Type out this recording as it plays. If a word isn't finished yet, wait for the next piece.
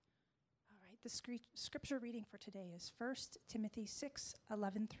The scripture reading for today is 1 Timothy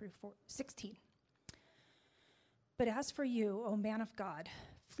 6:11 through 16. But as for you, O man of God,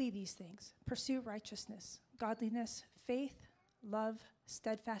 flee these things. Pursue righteousness, godliness, faith, love,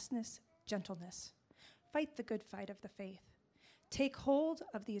 steadfastness, gentleness. Fight the good fight of the faith. Take hold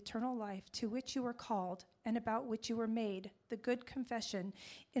of the eternal life to which you were called and about which you were made, the good confession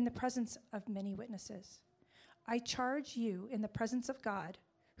in the presence of many witnesses. I charge you in the presence of God,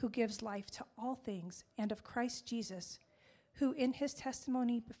 who gives life to all things, and of Christ Jesus, who in his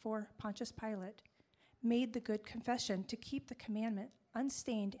testimony before Pontius Pilate made the good confession to keep the commandment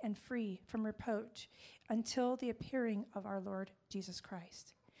unstained and free from reproach until the appearing of our Lord Jesus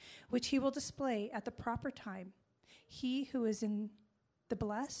Christ, which he will display at the proper time. He who is the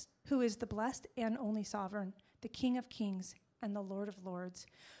blessed and only sovereign, the King of kings and the Lord of lords,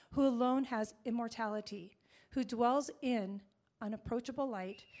 who alone has immortality, who dwells in unapproachable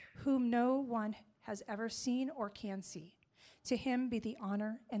light, whom no one has ever seen or can see. To him be the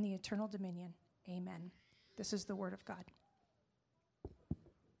honor and the eternal dominion. Amen. This is the word of God.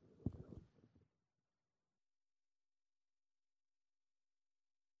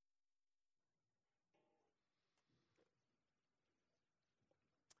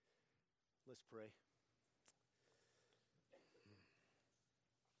 Let's pray.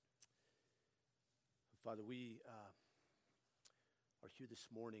 Father, we are here this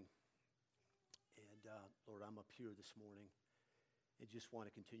morning, and Lord, I'm up here this morning and just want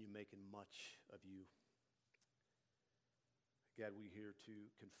to continue making much of you. God, we're here to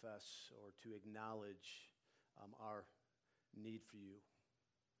confess or to acknowledge our need for you.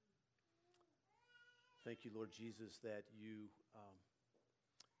 Thank you, Lord Jesus, that you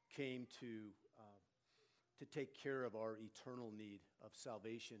came to take care of our eternal need of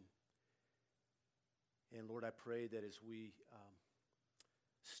salvation. And Lord, I pray that as we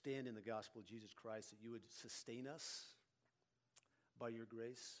stand in the gospel of Jesus Christ, that you would sustain us by your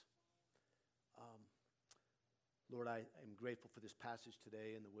grace. Lord, I am grateful for this passage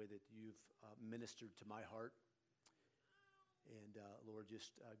today and the way that you've ministered to my heart. And Lord,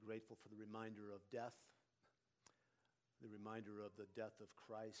 just grateful for the reminder of death, the reminder of the death of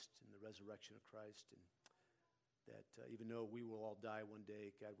Christ and the resurrection of Christ, and that even though we will all die one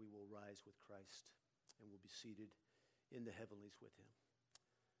day, God, we will rise with Christ and will be seated in the heavenlies with him.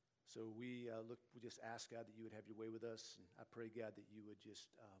 So we just ask, God, that you would have your way with us, and I pray, God, that you would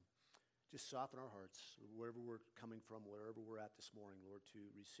just soften our hearts wherever we're coming from, wherever we're at this morning, Lord, to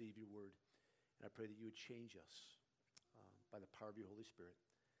receive your word. And I pray that you would change us by the power of your Holy Spirit.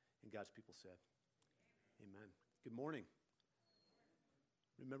 And God's people said, amen. Good morning.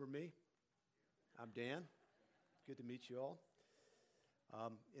 Remember me? I'm Dan. Good to meet you all.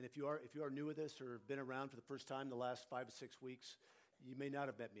 And if you are new with us or have been around for the first time the last 5 or 6 weeks, you may not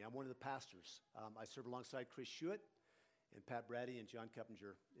have met me. I'm one of the pastors. I serve alongside Chris Schuett and Pat Brady and John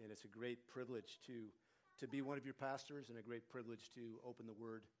Keppinger, and it's a great privilege to be one of your pastors and a great privilege to open the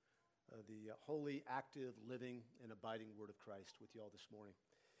Word, the holy, active, living, and abiding Word of Christ with you all this morning.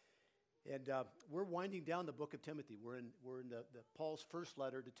 And we're winding down the book of Timothy. We're in the Paul's first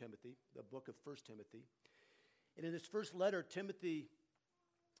letter to Timothy, the book of 1 Timothy. And in this first letter, to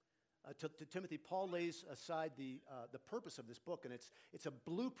Timothy, Paul lays aside the purpose of this book, and it's a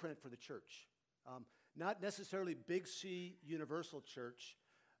blueprint for the church. Not necessarily Big C Universal Church,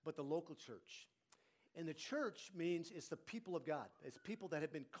 but the local church. And the church means it's the people of God. It's people that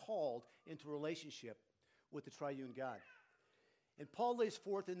have been called into a relationship with the triune God. And Paul lays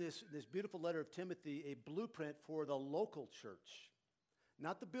forth in this beautiful letter of Timothy a blueprint for the local church.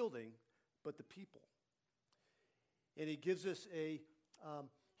 Not the building, but the people. And he gives us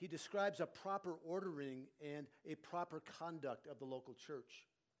he describes a proper ordering and a proper conduct of the local church.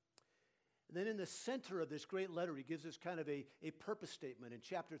 And then in the center of this great letter, he gives us kind of a purpose statement in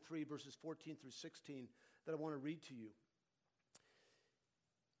chapter 3, verses 14 through 16 that I want to read to you.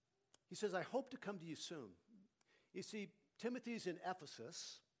 He says, I hope to come to you soon. You see, Timothy's in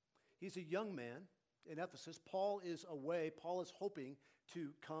Ephesus. He's a young man in Ephesus. Paul is away. Paul is hoping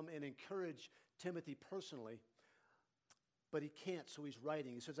to come and encourage Timothy personally, but he can't, so he's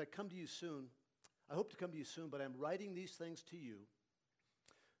writing. He says, I come to you soon. I hope to come to you soon, but I'm writing these things to you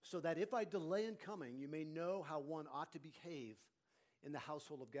so that if I delay in coming, you may know how one ought to behave in the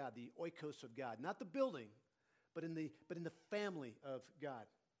household of God, the oikos of God. Not the building, but in the family of God,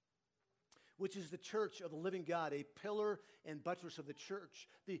 which is the church of the living God, a pillar and buttress of the church.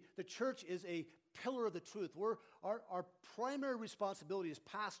 The church is a pillar of the truth. Our primary responsibility as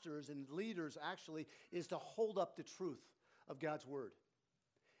pastors and leaders actually is to hold up the truth of God's word.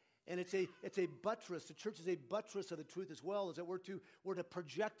 And it's a buttress. The church is a buttress of the truth as well, is that we're to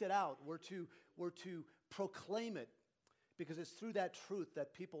project it out. We're to proclaim it, because it's through that truth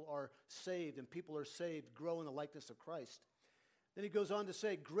that people are saved, and people are saved, grow in the likeness of Christ. Then he goes on to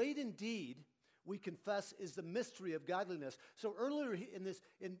say, great indeed, we confess, is the mystery of godliness. So earlier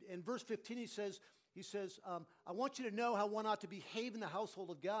in verse 15, he says, I want you to know how one ought to behave in the household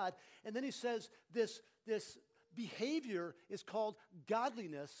of God. And then he says this behavior is called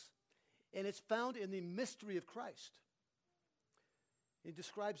godliness, and it's found in the mystery of Christ. He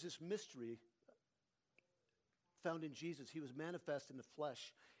describes this mystery found in Jesus. He was manifest in the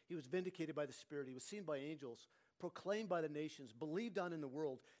flesh. He was vindicated by the Spirit. He was seen by angels, proclaimed by the nations, believed on in the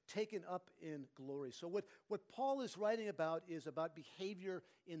world, taken up in glory. So what Paul is writing about is about behavior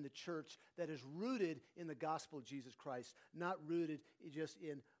in the church that is rooted in the gospel of Jesus Christ, not rooted just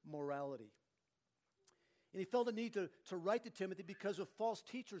in morality. And he felt the need to write to Timothy because of false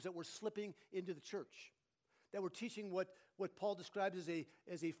teachers that were slipping into the church, that were teaching what Paul describes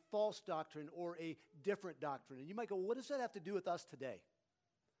as a false doctrine or a different doctrine. And you might go, well, what does that have to do with us today?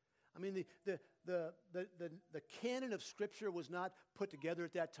 I mean, the canon of Scripture was not put together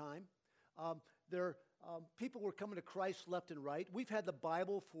at that time. People were coming to Christ left and right. We've had the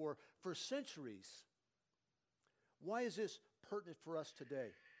Bible for centuries. Why is this pertinent for us today?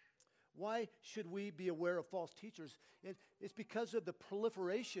 Why should we be aware of false teachers? It's because of the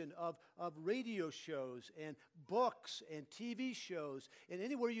proliferation of radio shows and books and TV shows. And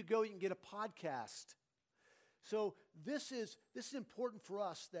anywhere you go, you can get a podcast. So this is important for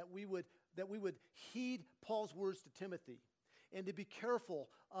us, that we would heed Paul's words to Timothy, and to be careful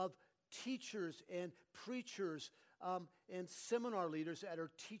of teachers and preachers and seminar leaders that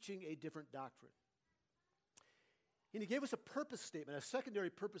are teaching a different doctrine. And he gave us a purpose statement, a secondary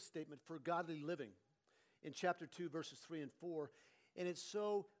purpose statement for godly living in chapter 2, verses 3 and 4, and it's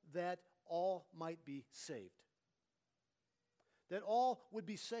so that all might be saved. That all would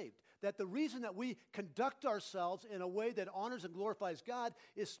be saved. That the reason that we conduct ourselves in a way that honors and glorifies God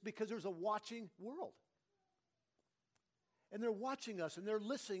is because there's a watching world. And they're watching us, and they're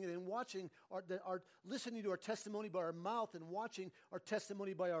listening and watching, listening to our testimony by our mouth and watching our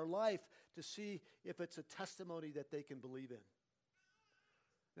testimony by our life to see if it's a testimony that they can believe in.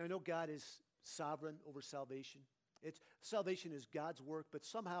 And I know God is sovereign over salvation. Salvation is God's work, but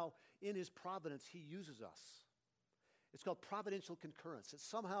somehow in His providence, He uses us. It's called providential concurrence. It's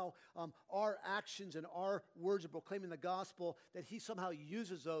somehow our actions and our words of proclaiming the gospel, that He somehow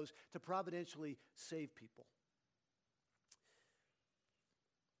uses those to providentially save people.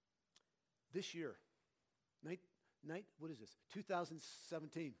 This year, what is this?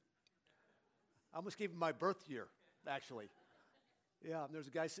 2017. I almost gave him my birth year, actually. Yeah, there's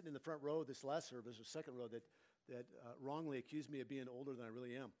a guy sitting in the front row this last service, or second row, that wrongly accused me of being older than I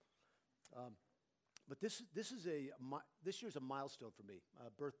really am. But this year's a milestone for me, a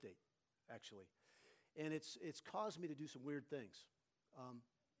birth date, actually, and it's caused me to do some weird things.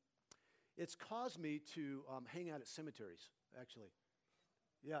 It's caused me to hang out at cemeteries, actually.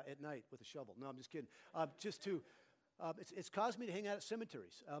 Yeah, at night with a shovel. No, I'm just kidding. It's caused me to hang out at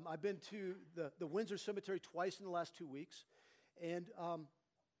cemeteries. I've been to the Windsor Cemetery twice in the last 2 weeks, and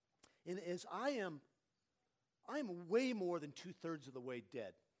as I am way more than 2/3 of the way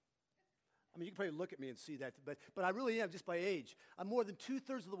dead. I mean, you can probably look at me and see that, but I really am, just by age. I'm more than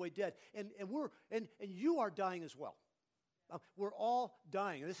 2/3 of the way dead, and you are dying as well. We're all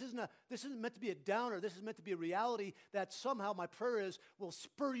dying. And this isn't meant to be a downer. This is meant to be a reality that somehow my prayer is will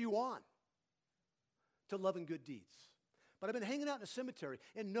spur you on to love and good deeds. But I've been hanging out in a cemetery,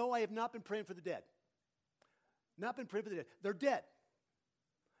 and no, I have not been praying for the dead. Not been praying for the dead. They're dead.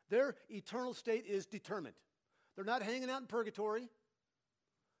 Their eternal state is determined. They're not hanging out in purgatory.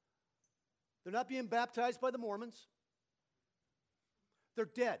 They're not being baptized by the Mormons. They're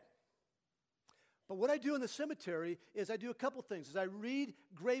dead. But what I do in the cemetery is I do a couple things. Is I read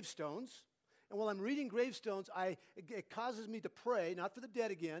gravestones, and while I'm reading gravestones, it causes me to pray, not for the dead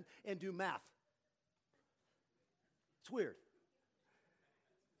again, and do math. It's weird.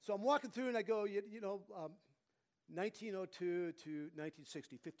 So I'm walking through, and I go, 1902 to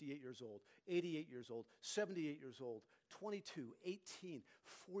 1960, 58 years old, 88 years old, 78 years old, 22, 18,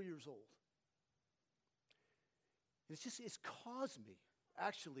 4 years old. It's caused me,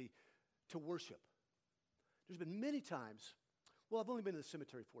 actually, to worship. There's been many times, well, I've only been to the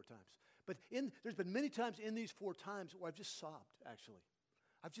cemetery 4 times, but there's been many times in these 4 times where I've just sobbed, actually.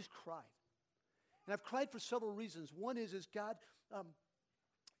 I've just cried. And I've cried for several reasons. One is God,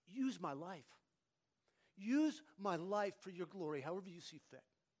 use my life. Use my life for your glory, however you see fit.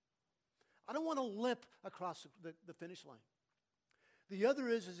 I don't want to limp across the finish line. The other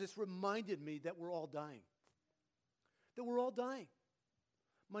is it's reminded me that we're all dying. That we're all dying.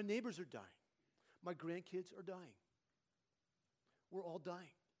 My neighbors are dying. My grandkids are dying. We're all dying.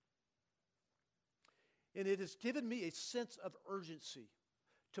 And it has given me a sense of urgency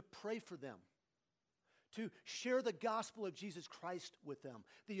to pray for them, to share the gospel of Jesus Christ with them.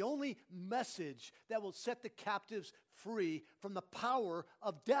 The only message that will set the captives free from the power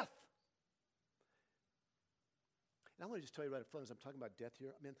of death. And I want to just tell you right up front, as I'm talking about death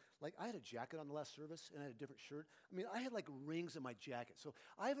here, I mean, like I had a jacket on the last service, and I had a different shirt. I mean, I had like rings in my jacket. So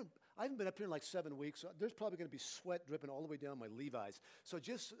I haven't been up here in like 7 weeks. So there's probably going to be sweat dripping all the way down my Levi's. So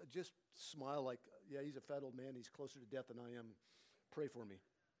just smile like, yeah, he's a fat old man. He's closer to death than I am. Pray for me.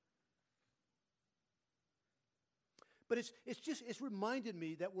 But it's reminded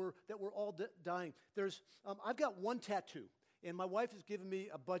me that we're all dying. I've got one tattoo. And my wife has given me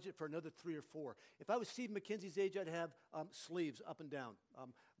a budget for another 3 or 4. If I was Steve McKenzie's age, I'd have sleeves up and down.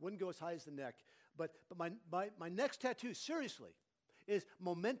 Wouldn't go as high as the neck. But my next tattoo, seriously, is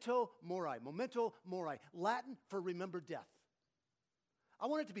Memento Mori. Memento Mori, Latin for remember death. I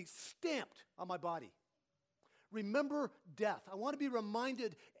want it to be stamped on my body. Remember death. I want to be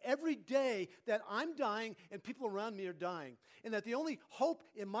reminded every day that I'm dying and people around me are dying. And that the only hope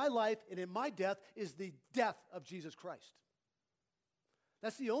in my life and in my death is the death of Jesus Christ.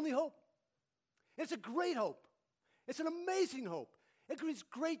 That's the only hope. It's a great hope. It's an amazing hope. It brings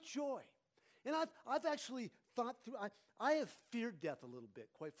great joy. And I've actually thought through, I have feared death a little bit,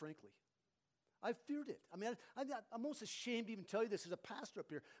 quite frankly. I've feared it. I mean, I'm almost ashamed to even tell you this as a pastor up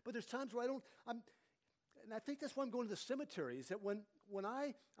here, but there's times where and I think that's why I'm going to the cemetery, is that when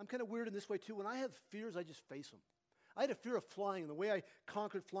I'm kind of weird in this way too, when I have fears, I just face them. I had a fear of flying, and the way I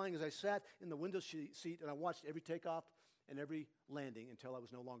conquered flying is I sat in the window seat and I watched every takeoff and every landing until I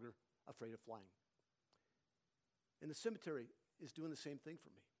was no longer afraid of flying. And the cemetery is doing the same thing for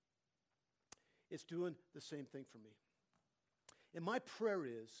me. It's doing the same thing for me. And my prayer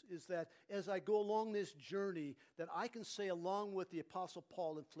is that as I go along this journey, that I can say along with the Apostle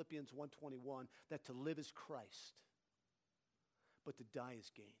Paul in Philippians 1:21, that to live is Christ, but to die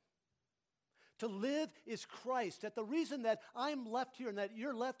is gain. To live is Christ. That the reason that I'm left here and that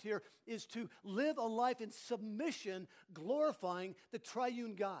you're left here is to live a life in submission, glorifying the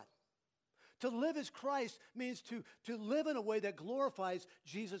triune God. To live as Christ means to live in a way that glorifies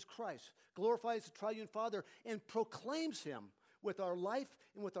Jesus Christ, glorifies the triune Father, and proclaims him with our life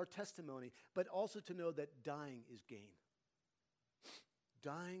and with our testimony, but also to know that dying is gain.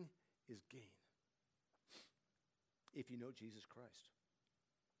 Dying is gain if you know Jesus Christ.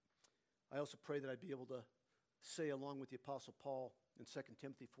 I also pray that I'd be able to say along with the Apostle Paul in 2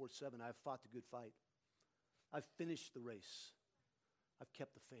 Timothy 4:7, I've fought the good fight. I've finished the race. I've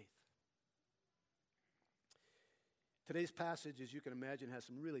kept the faith. Today's passage, as you can imagine, has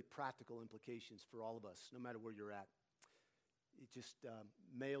some really practical implications for all of us, no matter where you're at. It's just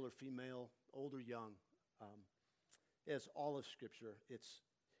male or female, old or young. As all of Scripture,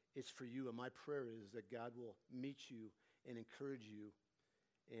 it's for you. And my prayer is that God will meet you and encourage you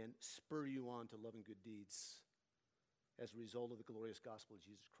and spur you on to love and good deeds as a result of the glorious gospel of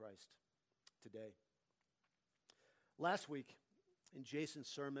Jesus Christ today. Last week, in Jason's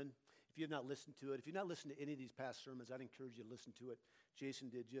sermon, if you have not listened to it, if you've not listened to any of these past sermons, I'd encourage you to listen to it. Jason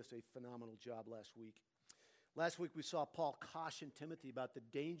did just a phenomenal job last week. Last week, we saw Paul caution Timothy about the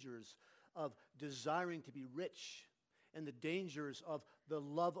dangers of desiring to be rich and the dangers of the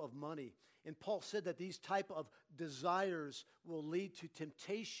love of money. And Paul said that these type of desires will lead to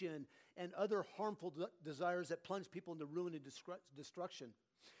temptation and other harmful desires that plunge people into ruin and destruction.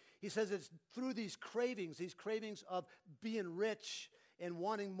 He says it's through these cravings of being rich and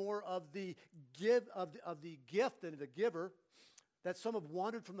wanting more of the gift than the giver, that some have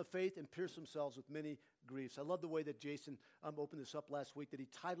wandered from the faith and pierced themselves with many griefs. I love the way that Jason opened this up last week, that he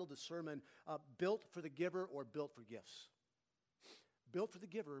titled the sermon, Built for the Giver or Built for Gifts. Built for the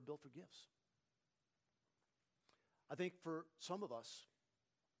giver or built for gifts. I think for some of us,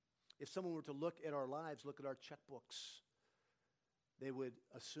 if someone were to look at our lives, look at our checkbooks, they would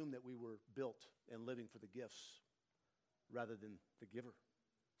assume that we were built and living for the gifts rather than the giver.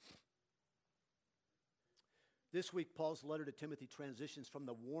 This week, Paul's letter to Timothy transitions from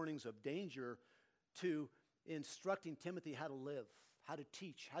the warnings of danger to instructing Timothy how to live, how to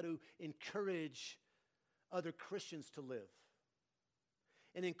teach, how to encourage other Christians to live.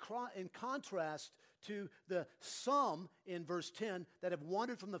 And in contrast to the some in verse 10 that have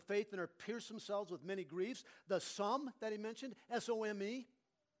wandered from the faith and are pierced themselves with many griefs, the some that he mentioned, S-O-M-E,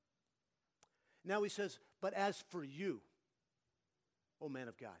 now he says, but as for you, O man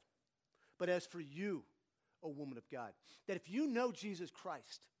of God, but as for you, O woman of God. That if you know Jesus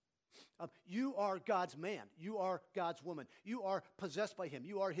Christ, you are God's man. You are God's woman. You are possessed by him.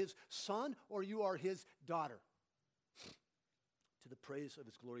 You are his son or you are his daughter. To the praise of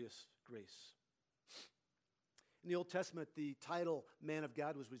his glorious grace. In the Old Testament, the title man of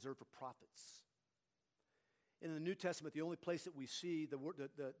God was reserved for prophets. In the New Testament, the only place that we see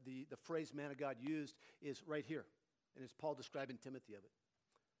the phrase man of God used is right here. And it's Paul describing Timothy of it.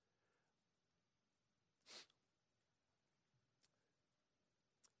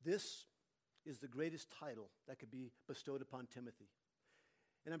 This is the greatest title that could be bestowed upon Timothy.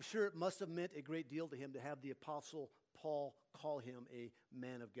 And I'm sure it must have meant a great deal to him to have the Apostle Paul call him a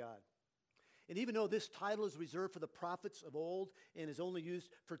man of God. And even though this title is reserved for the prophets of old and is only used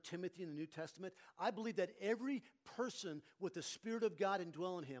for Timothy in the New Testament, I believe that every person with the Spirit of God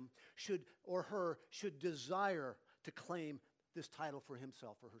indwelling him should or her should desire to claim this title for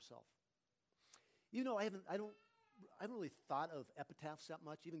himself or herself. You know, I haven't really thought of epitaphs that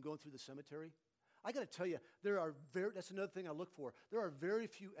much, even going through the cemetery. I got to tell you, that's another thing I look for. There are very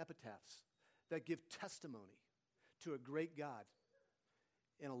few epitaphs that give testimony to a great God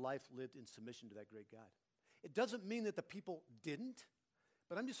and a life lived in submission to that great God. It doesn't mean that the people didn't,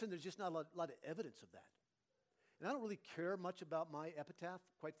 but I'm just saying there's just not a lot of evidence of that. And I don't really care much about my epitaph,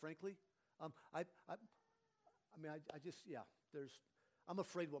 quite frankly. I'm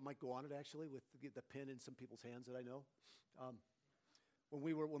afraid what might go on it actually with the pen in some people's hands that I know.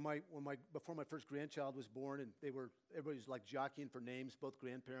 Before my first grandchild was born, and everybody was like jockeying for names, both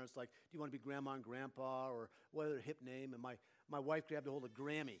grandparents, like, do you want to be grandma and grandpa, or what other hip name? And my wife grabbed a hold of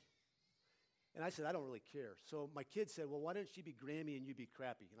Grammy. And I said, I don't really care. So my kid said, well, why don't she be Grammy and you be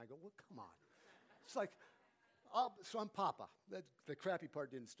Crappy? And I go, well, come on. It's like, so I'm Papa. The crappy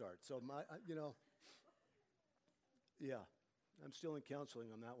part didn't start. So yeah, I'm still in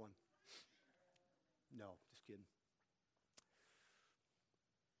counseling on that one. No, just kidding.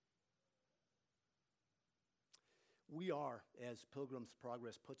 We are, as Pilgrim's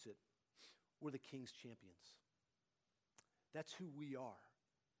Progress puts it, we're the King's champions. That's who we are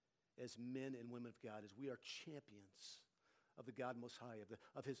as men and women of God, as we are champions of the God Most High,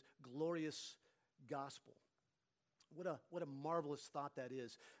 of his glorious gospel. What a marvelous thought that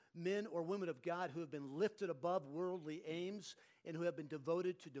is. Men or women of God who have been lifted above worldly aims and who have been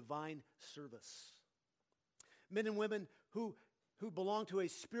devoted to divine service. Men and women who belong to a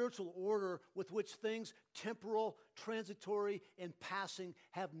spiritual order with which things temporal, transitory, and passing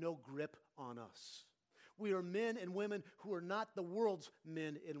have no grip on us. We are men and women who are not the world's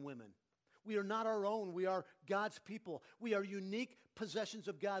men and women. We are not our own. We are God's people. We are unique possessions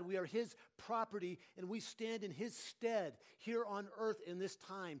of God. We are his property, and we stand in his stead here on earth in this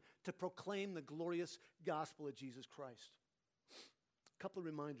time to proclaim the glorious gospel of Jesus Christ. A couple of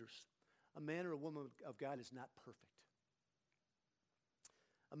reminders. A man or a woman of God is not perfect.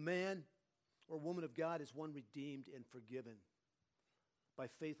 A man or woman of God is one redeemed and forgiven by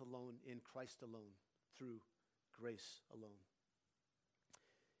faith alone, in Christ alone, through grace alone.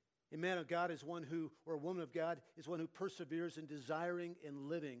 A man of God is one who, or a woman of God, is one who perseveres in desiring and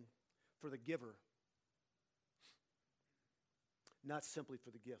living for the giver, not simply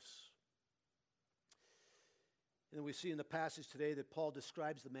for the gifts. And then we see in the passage today that Paul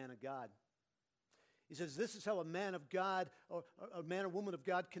describes the man of God. He says, this is how a man of God, or a man or woman of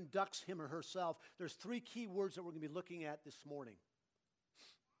God conducts him or herself. There's three key words that we're going to be looking at this morning.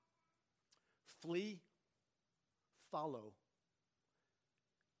 Flee, follow,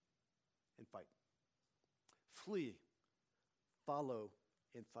 and fight. Flee, follow,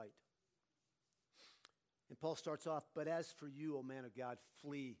 and fight. And Paul starts off, but as for you, O man of God,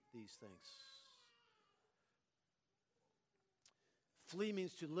 flee these things. Flee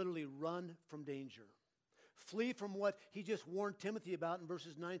means to literally run from danger. Flee from what he just warned Timothy about in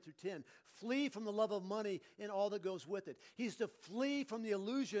verses 9 through 10. Flee from the love of money and all that goes with it. He's to flee from the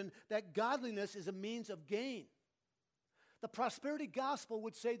illusion that godliness is a means of gain. The prosperity gospel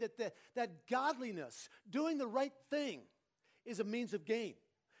would say that godliness, doing the right thing, is a means of gain.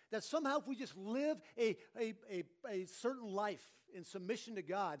 That somehow if we just live a certain life in submission to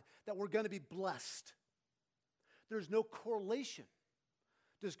God, that we're going to be blessed. There's no correlation.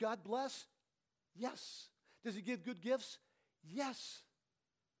 Does God bless? Yes. Does he give good gifts? Yes.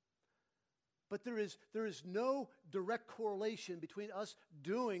 But there is no direct correlation between us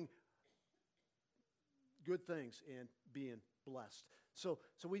doing good things and being blessed. So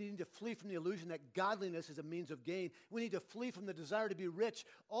we need to flee from the illusion that godliness is a means of gain. We need to flee from the desire to be rich.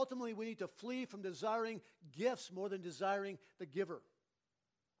 Ultimately, we need to flee from desiring gifts more than desiring the giver.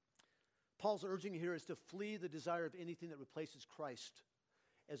 Paul's urging here is to flee the desire of anything that replaces Christ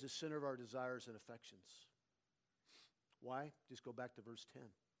as the center of our desires and affections. Why? Just go back to verse 10.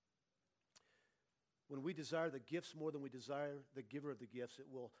 When we desire the gifts more than we desire the giver of the gifts, it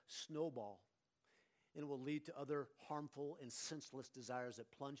will snowball, and it will lead to other harmful and senseless desires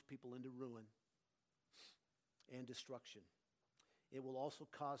that plunge people into ruin and destruction. It will also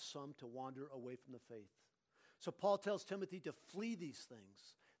cause some to wander away from the faith. So Paul tells Timothy to flee these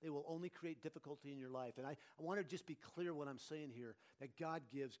things. They will only create difficulty in your life. And I want to just be clear what I'm saying here, that God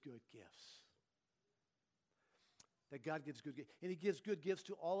gives good gifts. That God gives good gifts. And he gives good gifts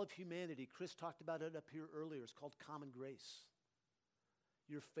to all of humanity. Chris talked about it up here earlier. It's called common grace.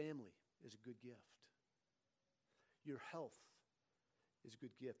 Your family is a good gift. Your health is a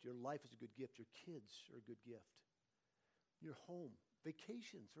good gift. Your life is a good gift. Your kids are a good gift. Your home,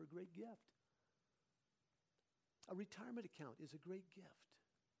 vacations are a great gift. A retirement account is a great gift.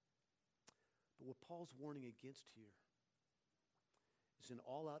 But what Paul's warning against here is an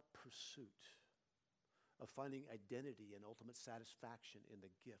all-out pursuit of finding identity and ultimate satisfaction in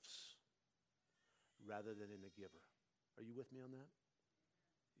the gifts rather than in the giver. Are you with me on that?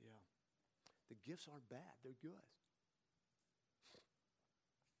 Yeah. The gifts aren't bad. They're good.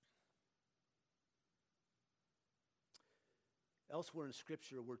 Elsewhere in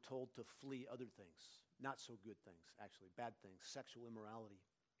Scripture, we're told to flee other things, not so good things, actually, bad things, sexual immorality,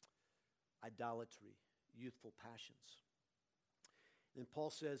 idolatry, youthful passions. And Paul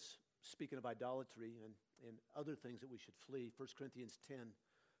says, speaking of idolatry and other things that we should flee, 1 Corinthians 10,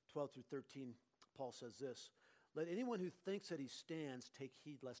 12 through 13, Paul says this, "Let anyone who thinks that he stands take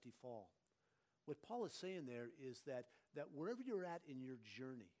heed lest he fall." What Paul is saying there is that wherever you're at in your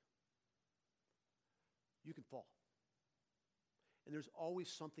journey, you can fall. And there's always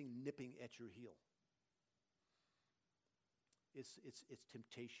something nipping at your heel. It's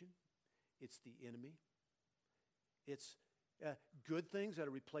temptation. It's the enemy. It's good things that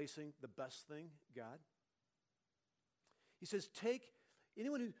are replacing the best thing, God. He says,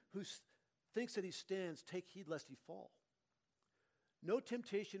 anyone who thinks that he stands, take heed lest he fall. No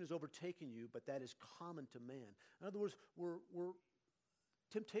temptation is overtaking you, but that is common to man. In other words,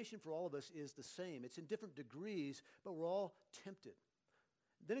 temptation for all of us is the same. It's in different degrees, but we're all tempted.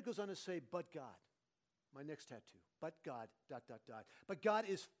 Then it goes on to say, but God. My next tattoo. But God, ... But God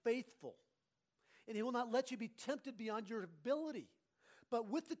is faithful, and he will not let you be tempted beyond your ability. But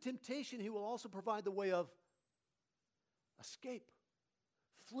with the temptation, he will also provide the way of escape,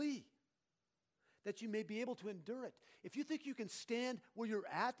 flee, that you may be able to endure it. If you think you can stand where you're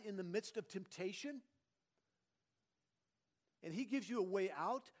at in the midst of temptation, and he gives you a way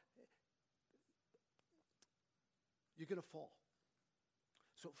out, you're going to fall.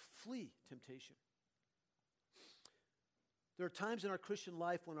 So flee temptation. There are times in our Christian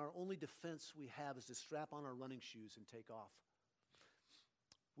life when our only defense we have is to strap on our running shoes and take off.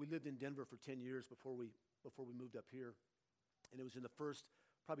 We lived in Denver for 10 years before we moved up here. And it was in the first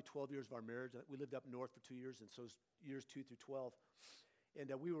probably 12 years of our marriage. We lived up north for 2 years, and so it was years 2 through 12.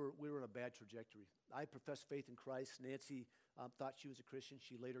 And we were in a bad trajectory. I professed faith in Christ. Nancy thought she was a Christian.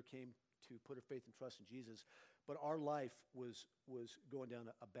 She later came to put her faith and trust in Jesus. But our life was going down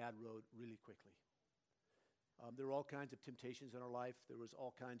a bad road really quickly. There were all kinds of temptations in our life. There was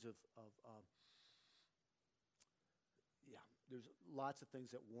all kinds of there's lots of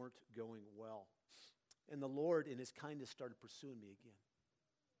things that weren't going well. And the Lord, in his kindness, started pursuing me again.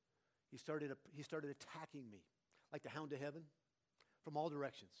 He started attacking me like the hound to heaven from all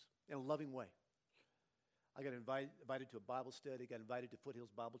directions in a loving way. I got invited to a Bible study. I got invited to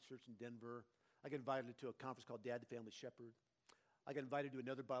Foothills Bible Church in Denver. I got invited to a conference called Dad the Family Shepherd. I got invited to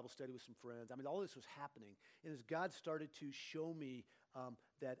another Bible study with some friends. I mean, all this was happening. And as God started to show me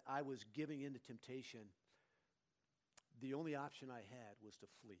that I was giving in to temptation, the only option I had was to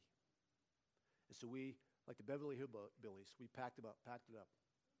flee. And so we, like the Beverly Hillbillies, we packed it up,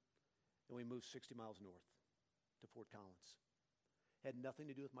 and we moved 60 miles north to Fort Collins. Had nothing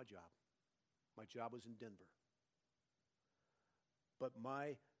to do with my job. My job was in Denver. But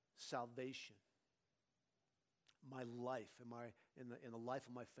my salvation, my life, and the life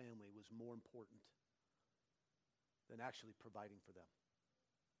of my family was more important than actually providing for them.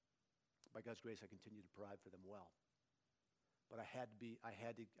 By God's grace, I continue to provide for them well. But I had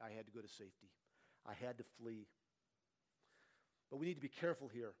to go to safety. I had to flee. But we need to be careful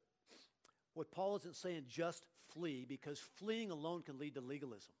here. What Paul isn't saying just flee, because fleeing alone can lead to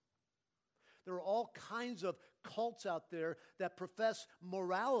legalism. There are all kinds of cults out there that profess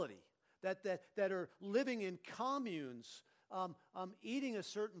morality, that are living in communes, eating a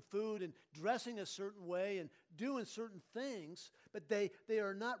certain food and dressing a certain way and doing certain things, but they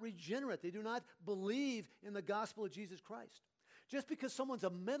are not regenerate. They do not believe in the gospel of Jesus Christ. Just because someone's a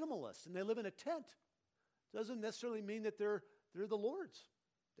minimalist and they live in a tent Doesn't necessarily mean that they're the Lord's.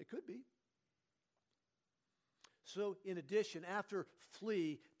 They could be. So in addition, after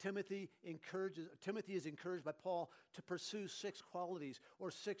flee, Timothy is encouraged by Paul to pursue 6 qualities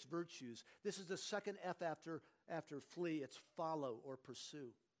or 6 virtues. This is the second F after flee. It's follow or pursue.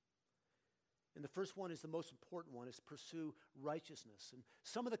 And the first one is the most important one, is pursue righteousness. And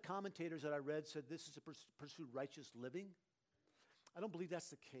some of the commentators that I read said this is to pursue righteous living. I don't believe that's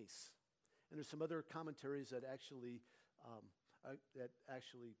the case. And there's some other commentaries that actually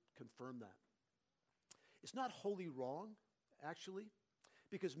confirm that. It's not wholly wrong, actually,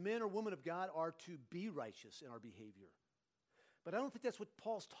 because men or women of God are to be righteous in our behavior. But I don't think that's what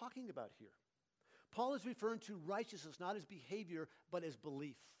Paul's talking about here. Paul is referring to righteousness not as behavior, but as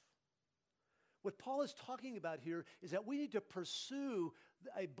belief. What Paul is talking about here is that we need to pursue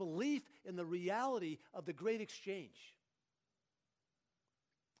a belief in the reality of the great exchange.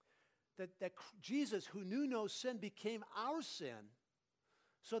 That Jesus, who knew no sin, became our sin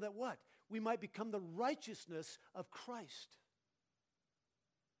so that what? We might become the righteousness of Christ.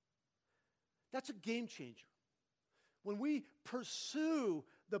 That's a game changer. When we pursue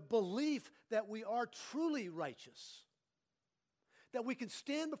the belief that we are truly righteous, that we can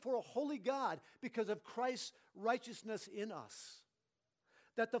stand before a holy God because of Christ's righteousness in us,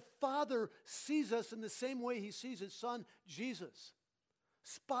 that the Father sees us in the same way He sees His Son, Jesus,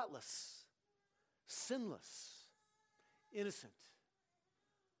 spotless, sinless, innocent,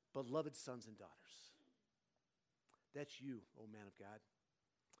 beloved sons and daughters. That's you, O man of God.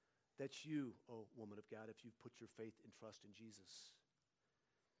 That's you, O woman of God, if you've put your faith and trust in Jesus.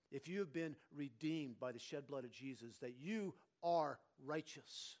 If you have been redeemed by the shed blood of Jesus, that you are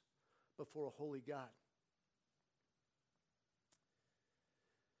righteous before a holy God.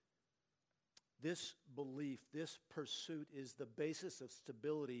 This belief, this pursuit is the basis of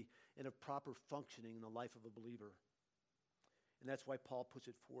stability and of proper functioning in the life of a believer. And that's why Paul puts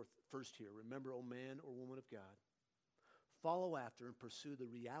it forth first here. Remember, O man or woman of God, follow after and pursue the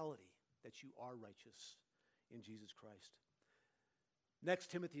reality that you are righteous in Jesus Christ. Next,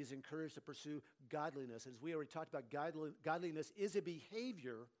 Timothy is encouraged to pursue godliness. As we already talked about, godliness is a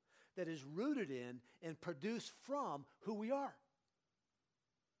behavior that is rooted in and produced from who we are.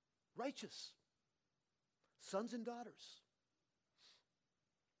 Righteous. Sons and daughters.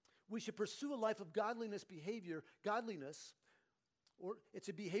 We should pursue a life of godliness, or it's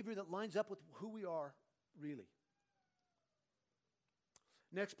a behavior that lines up with who we are really.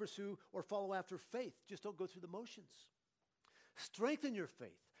 Next, pursue or follow after faith. Just don't go through the motions. Strengthen your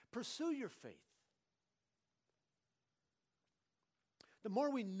faith. Pursue your faith. The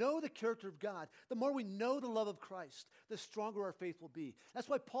more we know the character of God, the more we know the love of Christ, the stronger our faith will be. That's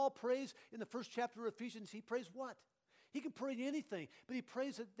why Paul prays in the first chapter of Ephesians. He prays what? He can pray anything, but he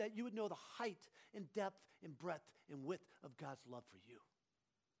prays that you would know the height and depth and breadth and width of God's love for you.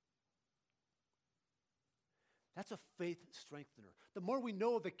 That's a faith strengthener. The more we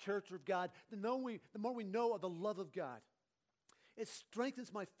know of the character of God, the more we know of the love of God. It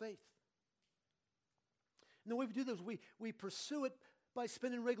strengthens my faith. And the way we do this, we pursue it by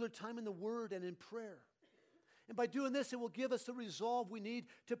spending regular time in the Word and in prayer. And by doing this, it will give us the resolve we need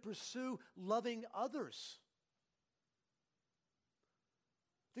to pursue loving others.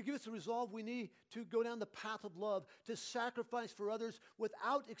 To give us the resolve we need to go down the path of love, to sacrifice for others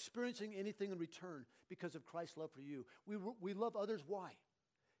without experiencing anything in return because of Christ's love for you. We love others, why?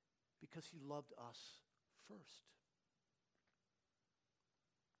 Because He loved us first.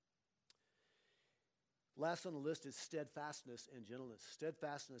 Last on the list is steadfastness and gentleness.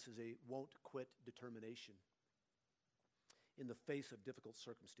 Steadfastness is a won't-quit determination in the face of difficult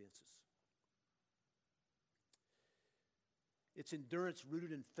circumstances. It's endurance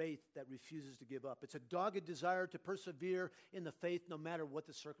rooted in faith that refuses to give up. It's a dogged desire to persevere in the faith no matter what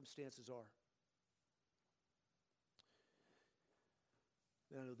the circumstances are.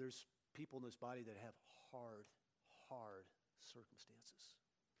 I know there's people in this body that have hard circumstances.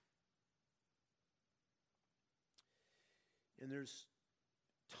 And there's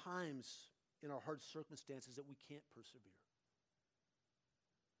times in our hard circumstances that we can't persevere.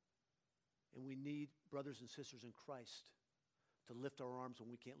 And we need brothers and sisters in Christ to lift our arms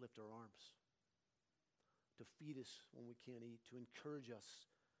when we can't lift our arms, to feed us when we can't eat, to encourage us,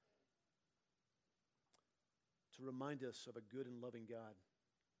 to remind us of a good and loving God.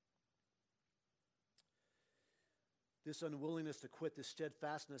 This unwillingness to quit, this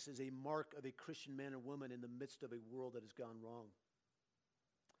steadfastness, is a mark of a Christian man or woman in the midst of a world that has gone wrong.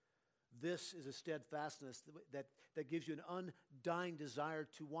 This is a steadfastness that gives you an undying desire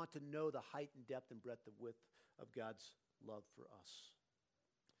to want to know the height and depth and breadth and width of God's love for us.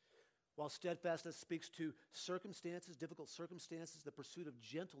 While steadfastness speaks to circumstances, difficult circumstances, the pursuit of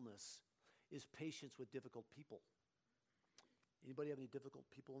gentleness is patience with difficult people. Anybody have any difficult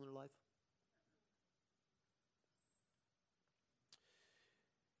people in their life?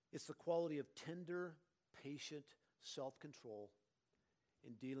 It's the quality of tender, patient self-control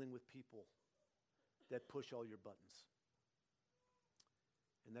in dealing with people that push all your buttons.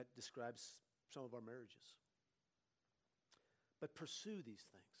 And that describes some of our marriages. But pursue these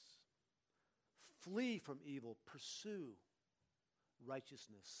things. Flee from evil. Pursue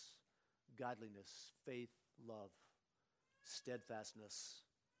righteousness, godliness, faith, love, steadfastness,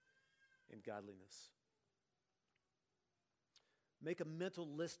 and godliness. Make a mental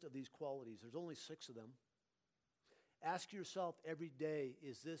list of these qualities. There's only 6 of them. Ask yourself every day,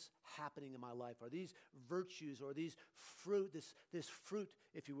 is this happening in my life? Are these virtues or these fruit, this fruit,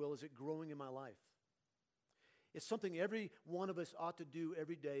 if you will, is it growing in my life? It's something every one of us ought to do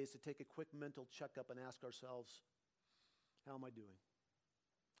every day, is to take a quick mental checkup and ask ourselves, how am I doing?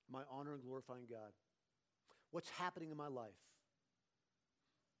 Am I honoring and glorifying God? What's happening in my life?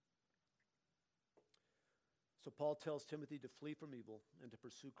 So Paul tells Timothy to flee from evil and to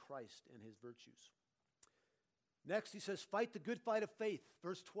pursue Christ and his virtues. Next, he says, fight the good fight of faith.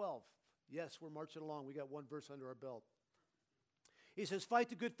 Verse 12. Yes, we're marching along. We got one verse under our belt. He says, fight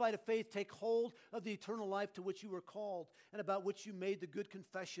the good fight of faith. Take hold of the eternal life to which you were called and about which you made the good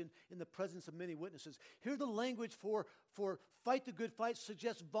confession in the presence of many witnesses. Here the language for fight the good fight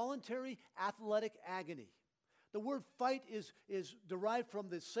suggests voluntary athletic agony. The word fight is derived from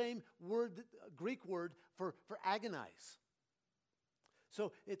the same word, Greek word for agonize.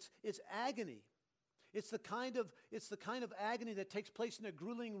 So it's agony. It's the kind of agony that takes place in a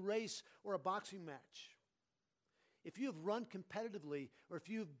grueling race or a boxing match. If you have run competitively, or if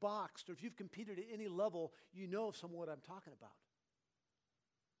you've boxed, or if you've competed at any level, you know somewhat what I'm talking about.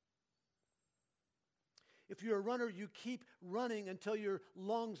 If you're a runner, you keep running until your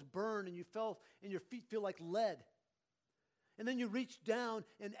lungs burn and your feet feel like lead. And then you reach down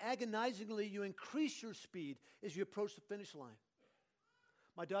and agonizingly you increase your speed as you approach the finish line.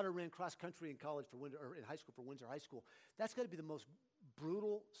 My daughter ran cross country in college in high school for Windsor High School. That's got to be the most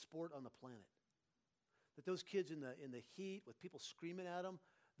brutal sport on the planet. That those kids in the heat with people screaming at them,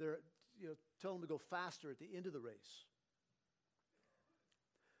 they're telling them to go faster at the end of the race.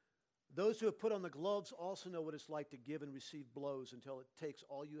 Those who have put on the gloves also know what it's like to give and receive blows until it takes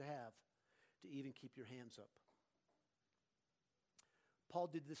all you have to even keep your hands up. Paul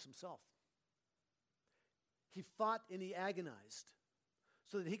did this himself. He fought and he agonized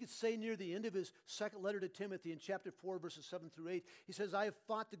so that he could say near the end of his second letter to Timothy in chapter 4, verses 7 through 8, he says, I have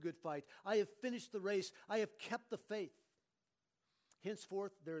fought the good fight. I have finished the race. I have kept the faith.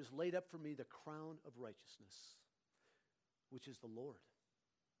 Henceforth, there is laid up for me the crown of righteousness, which is the Lord,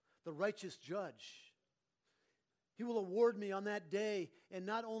 the righteous judge. He will award me on that day, and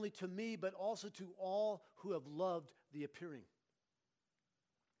not only to me, but also to all who have loved the appearing.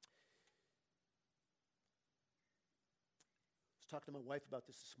 I was talking to my wife about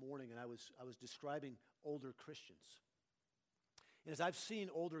this morning, and I was describing older Christians. And as I've seen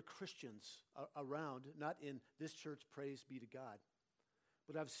older Christians around, not in this church, praise be to God,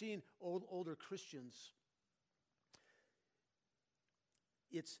 but I've seen older Christians,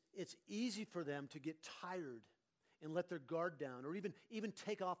 it's easy for them to get tired and let their guard down, or even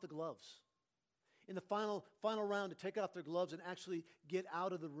take off the gloves. In the final round, to take off their gloves and actually get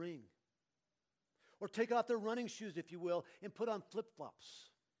out of the ring. Or take off their running shoes, if you will, and put on flip-flops.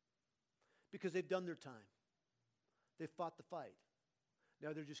 Because they've done their time. They've fought the fight.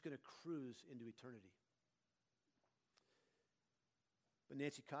 Now they're just going to cruise into eternity. But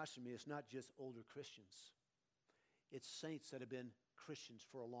Nancy cautioned me, it's not just older Christians. It's saints that have been Christians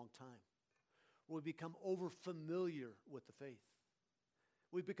for a long time. We become over-familiar with the faith.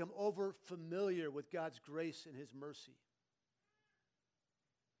 We've become over-familiar with God's grace and his mercy.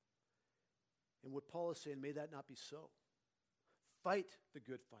 And what Paul is saying, may that not be so. Fight the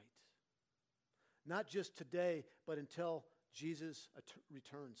good fight. Not just today, but until Jesus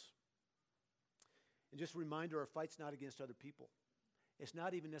returns. And just a reminder, our fight's not against other people. It's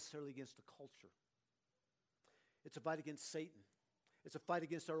not even necessarily against the culture. It's a fight against Satan. It's a fight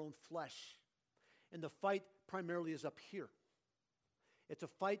against our own flesh. And the fight primarily is up here. It's a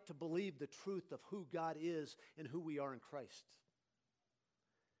fight to believe the truth of who God is and who we are in Christ.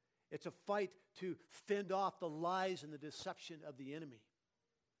 It's a fight to fend off the lies and the deception of the enemy.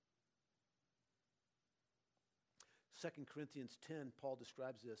 2 Corinthians 10, Paul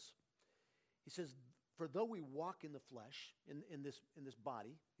describes this. He says, for though we walk in the flesh, in this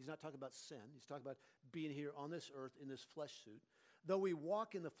body, he's not talking about sin, he's talking about being here on this earth in this flesh suit. Though we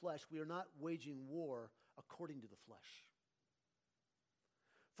walk in the flesh, we are not waging war according to the flesh.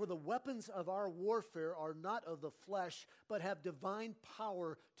 For the weapons of our warfare are not of the flesh, but have divine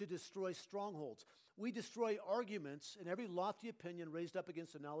power to destroy strongholds. We destroy arguments and every lofty opinion raised up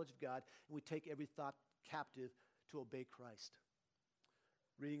against the knowledge of God, and we take every thought captive to obey Christ.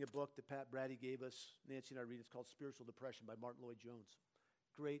 Reading a book that Pat Brady gave us, Nancy and I read, it's called Spiritual Depression by Martin Lloyd-Jones.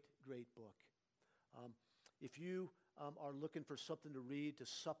 Great, great book. If you are looking for something to read to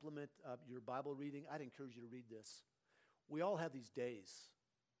supplement your Bible reading, I'd encourage you to read this. We all have these days.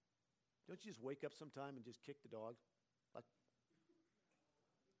 Don't you just wake up sometime and just kick the dog? Like,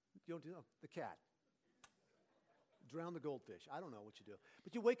 you don't do the cat. Drown the goldfish. I don't know what you do.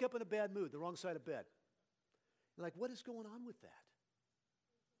 But you wake up in a bad mood, the wrong side of bed. You're like, what is going on with that?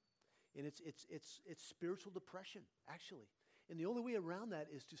 And it's spiritual depression, actually. And the only way around that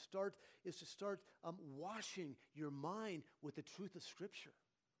is to start washing your mind with the truth of Scripture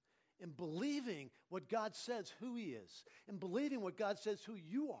and believing what God says who He is, and believing what God says who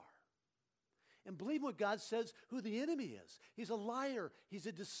you are, and believing what God says who the enemy is. He's a liar. He's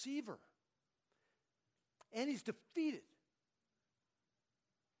a deceiver. And he's defeated.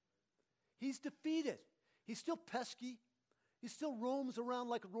 He's defeated. He's still pesky. He still roams around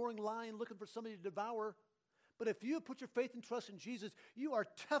like a roaring lion looking for somebody to devour. But if you put your faith and trust in Jesus, you are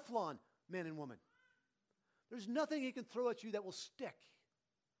Teflon, man and woman. There's nothing he can throw at you that will stick.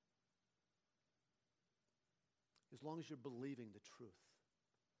 As long as you're believing the truth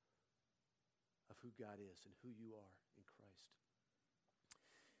of who God is and who you are in Christ.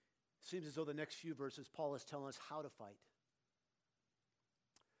 It seems as though the next few verses, Paul is telling us how to fight.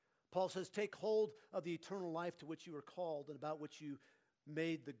 Paul says, take hold of the eternal life to which you were called and about which you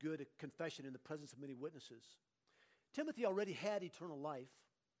made the good confession in the presence of many witnesses. Timothy already had eternal life.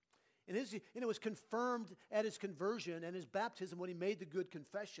 And it was confirmed at his conversion and his baptism when he made the good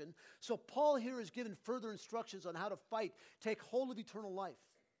confession. So Paul here is given further instructions on how to fight. Take hold of eternal life.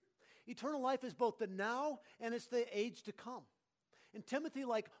 Eternal life is both the now and it's the age to come. And Timothy,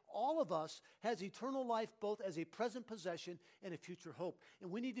 like all of us, has eternal life both as a present possession and a future hope.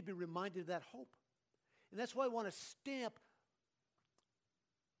 And we need to be reminded of that hope. And that's why I want to stamp,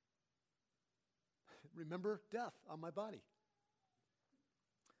 remember death on my body.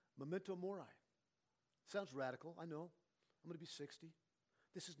 Memento mori. Sounds radical, I know. I'm going to be 60.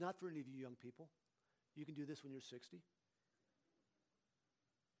 This is not for any of you young people. You can do this when you're 60.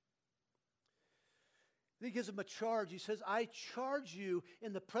 Then he gives them a charge. He says, I charge you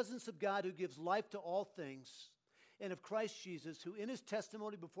in the presence of God who gives life to all things, and of Christ Jesus, who in his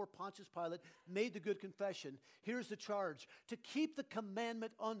testimony before Pontius Pilate made the good confession. Here's the charge: to keep the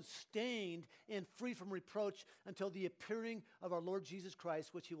commandment unstained and free from reproach until the appearing of our Lord Jesus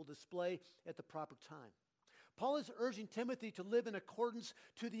Christ, which he will display at the proper time. Paul is urging Timothy to live in accordance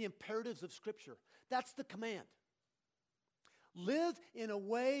to the imperatives of Scripture. That's the command. Live in a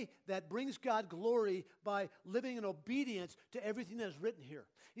way that brings God glory by living in obedience to everything that is written here.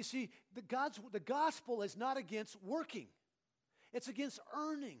 You see, the gospel is not against working. It's against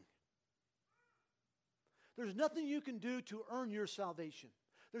earning. There's nothing you can do to earn your salvation.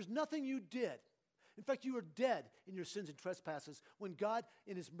 There's nothing you did. In fact, you were dead in your sins and trespasses when God,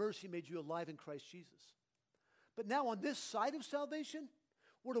 in his mercy, made you alive in Christ Jesus. But now on this side of salvation,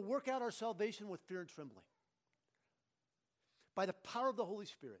 we're to work out our salvation with fear and trembling. By the power of the Holy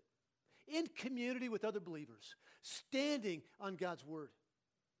Spirit, in community with other believers, standing on God's word.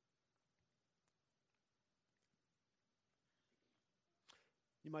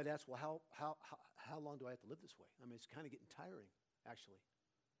 You might ask, well, how long do I have to live this way? I mean, it's kind of getting tiring, actually.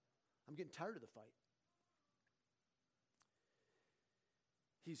 I'm getting tired of the fight.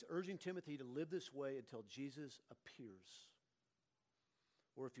 He's urging Timothy to live this way until Jesus appears,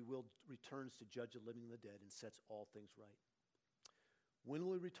 or if you will, returns to judge the living and the dead and sets all things right. When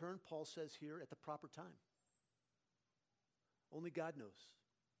will he return? Paul says here, at the proper time. Only God knows.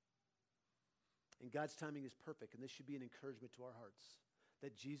 And God's timing is perfect, and this should be an encouragement to our hearts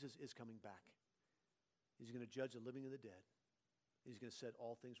that Jesus is coming back. He's going to judge the living and the dead. He's going to set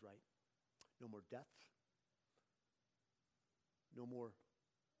all things right. No more death. No more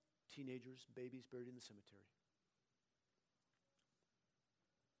teenagers, babies buried in the cemetery.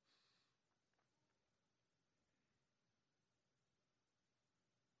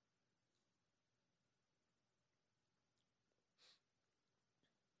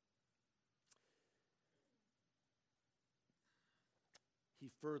 He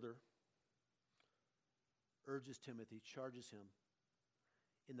further urges Timothy, charges him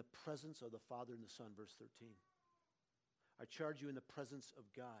in the presence of the Father and the Son, verse 13. I charge you in the presence of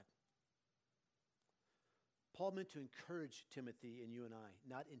God. Paul meant to encourage Timothy and you and I,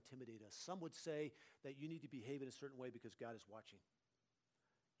 not intimidate us. Some would say that you need to behave in a certain way because God is watching.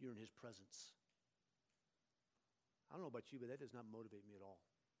 You're in his presence. I don't know about you, but that does not motivate me at all.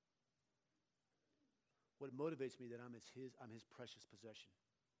 What motivates me that I'm his precious possession.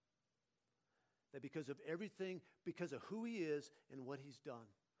 That because of everything, because of who he is and what he's done,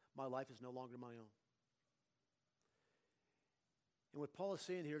 my life is no longer my own. And what Paul is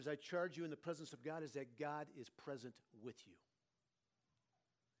saying here is, I charge you in the presence of God, is that God is present with you.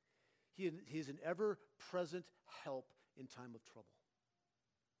 He is an ever-present help in time of trouble.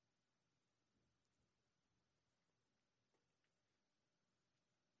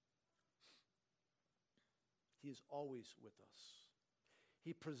 He is always with us.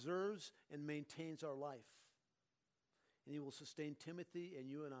 He preserves and maintains our life. And he will sustain Timothy and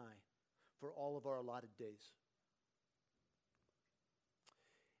you and I for all of our allotted days.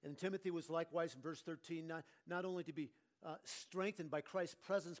 And Timothy was likewise, in verse 13, not only to be strengthened by Christ's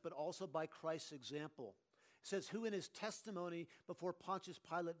presence, but also by Christ's example. It says, who in his testimony before Pontius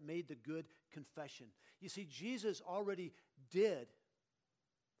Pilate made the good confession. You see, Jesus already did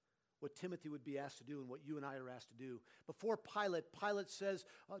what Timothy would be asked to do and what you and I are asked to do. Before Pilate, Pilate says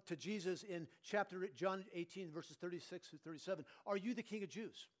to Jesus in John 18, verses 36 through 37, are you the King of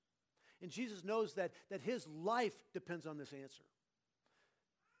Jews? And Jesus knows that his life depends on this answer.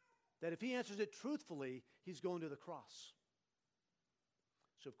 That if he answers it truthfully, he's going to the cross.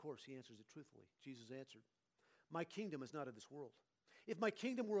 So, of course, he answers it truthfully. Jesus answered, my kingdom is not of this world. If my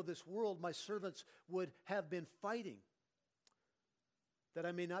kingdom were of this world, my servants would have been fighting that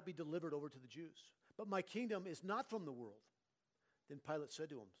I may not be delivered over to the Jews. But my kingdom is not from the world. Then Pilate said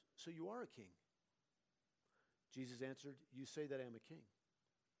to him, so you are a king. Jesus answered, you say that I am a king.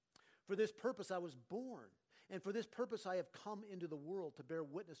 For this purpose I was born, and for this purpose I have come into the world to bear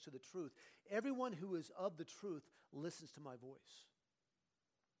witness to the truth. Everyone who is of the truth listens to my voice.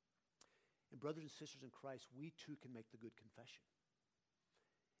 And brothers and sisters in Christ, we too can make the good confession.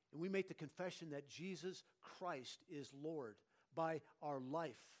 And we make the confession that Jesus Christ is Lord by our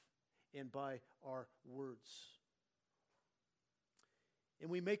life and by our words. And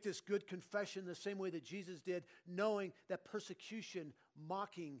we make this good confession the same way that Jesus did, knowing that persecution,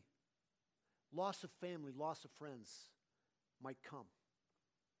 mocking, loss of family, loss of friends might come.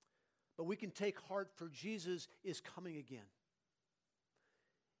 But we can take heart, for Jesus is coming again.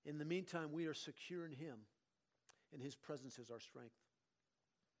 In the meantime, we are secure in him, and his presence is our strength.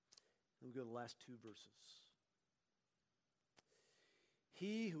 And we go to the last two verses.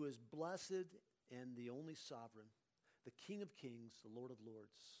 He who is blessed and the only sovereign, the King of kings, the Lord of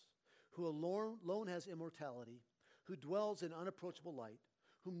lords, who alone has immortality, who dwells in unapproachable light,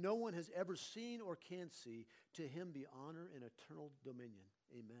 whom no one has ever seen or can see, to him be honor and eternal dominion.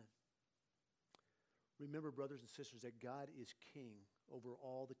 Amen. Remember, brothers and sisters, that God is king over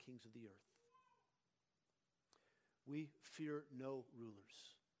all the kings of the earth. We fear no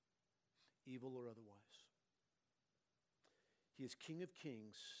rulers, evil or otherwise. He is King of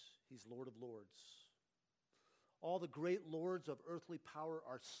kings. He's Lord of lords. All the great lords of earthly power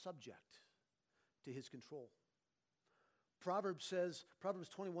are subject to his control. Proverbs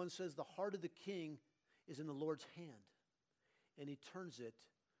 21 says, the heart of the king is in the Lord's hand, and he turns it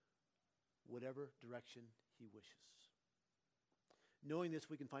whatever direction he wishes. Knowing this,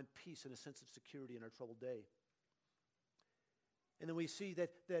 we can find peace and a sense of security in our troubled day. And then we see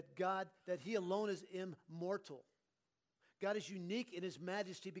that God, that he alone is immortal. God is unique in his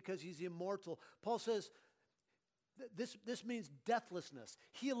majesty because he's immortal. Paul says this means deathlessness.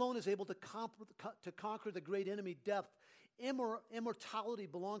 He alone is able to conquer the great enemy, death. Immortality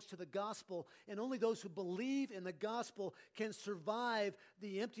belongs to the gospel, and only those who believe in the gospel can survive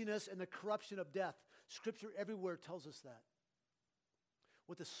the emptiness and the corruption of death. Scripture everywhere tells us that.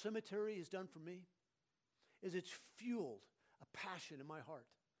 What the cemetery has done for me is it's fueled a passion in my heart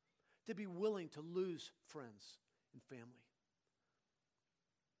to be willing to lose friends and family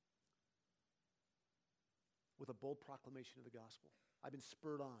with a bold proclamation of the gospel. I've been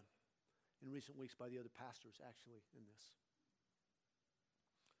spurred on in recent weeks by the other pastors actually in this.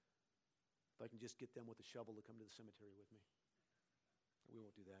 If I can just get them with a shovel to come to the cemetery with me. We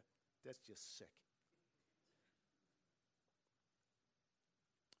won't do that. That's just sick.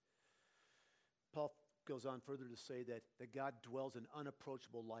 Paul goes on further to say that God dwells in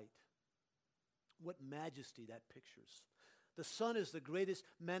unapproachable light. What majesty that pictures. The sun is the greatest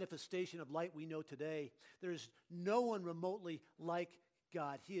manifestation of light we know today. There is no one remotely like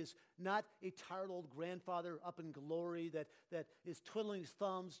God. He is not a tired old grandfather up in glory that is twiddling his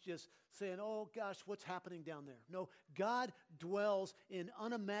thumbs just saying, oh gosh, what's happening down there? No, God dwells in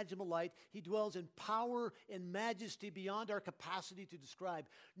unimaginable light. He dwells in power and majesty beyond our capacity to describe.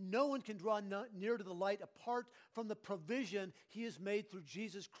 No one can draw near to the light apart from the provision he has made through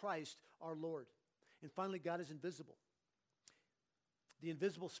Jesus Christ our Lord. And finally, God is invisible. The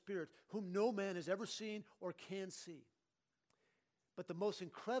invisible Spirit, whom no man has ever seen or can see. But the most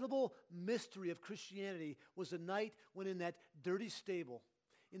incredible mystery of Christianity was the night when in that dirty stable,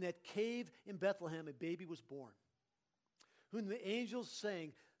 in that cave in Bethlehem, a baby was born, whom the angels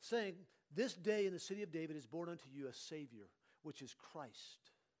saying, this day in the city of David is born unto you a Savior, which is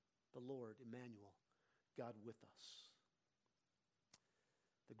Christ, the Lord, Emmanuel, God with us.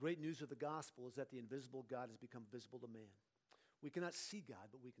 The great news of the gospel is that the invisible God has become visible to man. We cannot see God,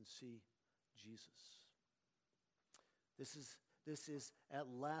 but we can see Jesus. This is at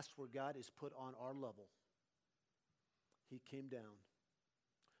last where God is put on our level. He came down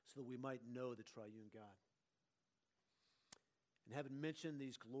so that we might know the triune God. And having mentioned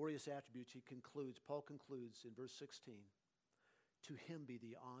these glorious attributes, Paul concludes in verse 16, to him be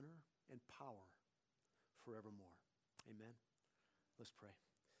the honor and power forevermore. Amen. Let's pray.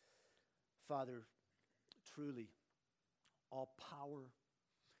 Father, truly, all power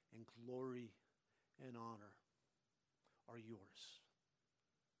and glory and honor are yours.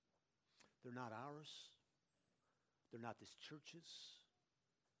 They're not ours. They're not this church's.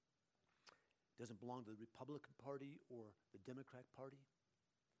 It doesn't belong to the Republican Party or the Democrat Party.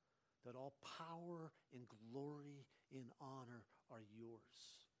 That all power and glory and honor are yours.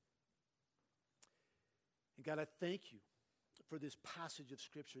 And God, I thank you for this passage of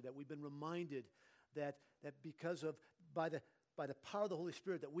Scripture that we've been reminded that because of, by the power of the Holy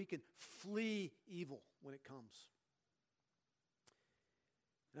Spirit, that we can flee evil when it comes.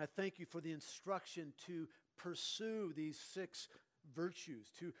 And I thank you for the instruction to pursue these 6 virtues,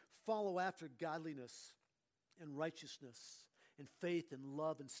 to follow after godliness and righteousness and faith and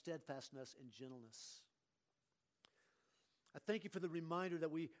love and steadfastness and gentleness. I thank you for the reminder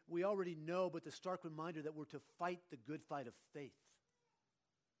that we already know, but the stark reminder that we're to fight the good fight of faith.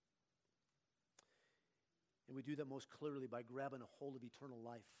 And we do that most clearly by grabbing a hold of eternal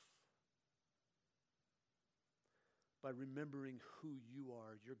life. By remembering who you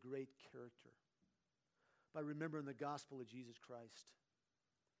are, your great character. By remembering the gospel of Jesus Christ.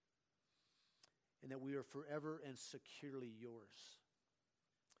 And that we are forever and securely yours.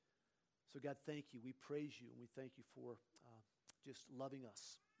 So God, thank you. We praise you and we thank you for just loving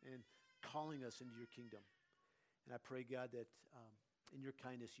us and calling us into your kingdom. And I pray, God, that in your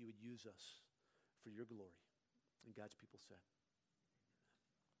kindness you would use us for your glory. And God's people said.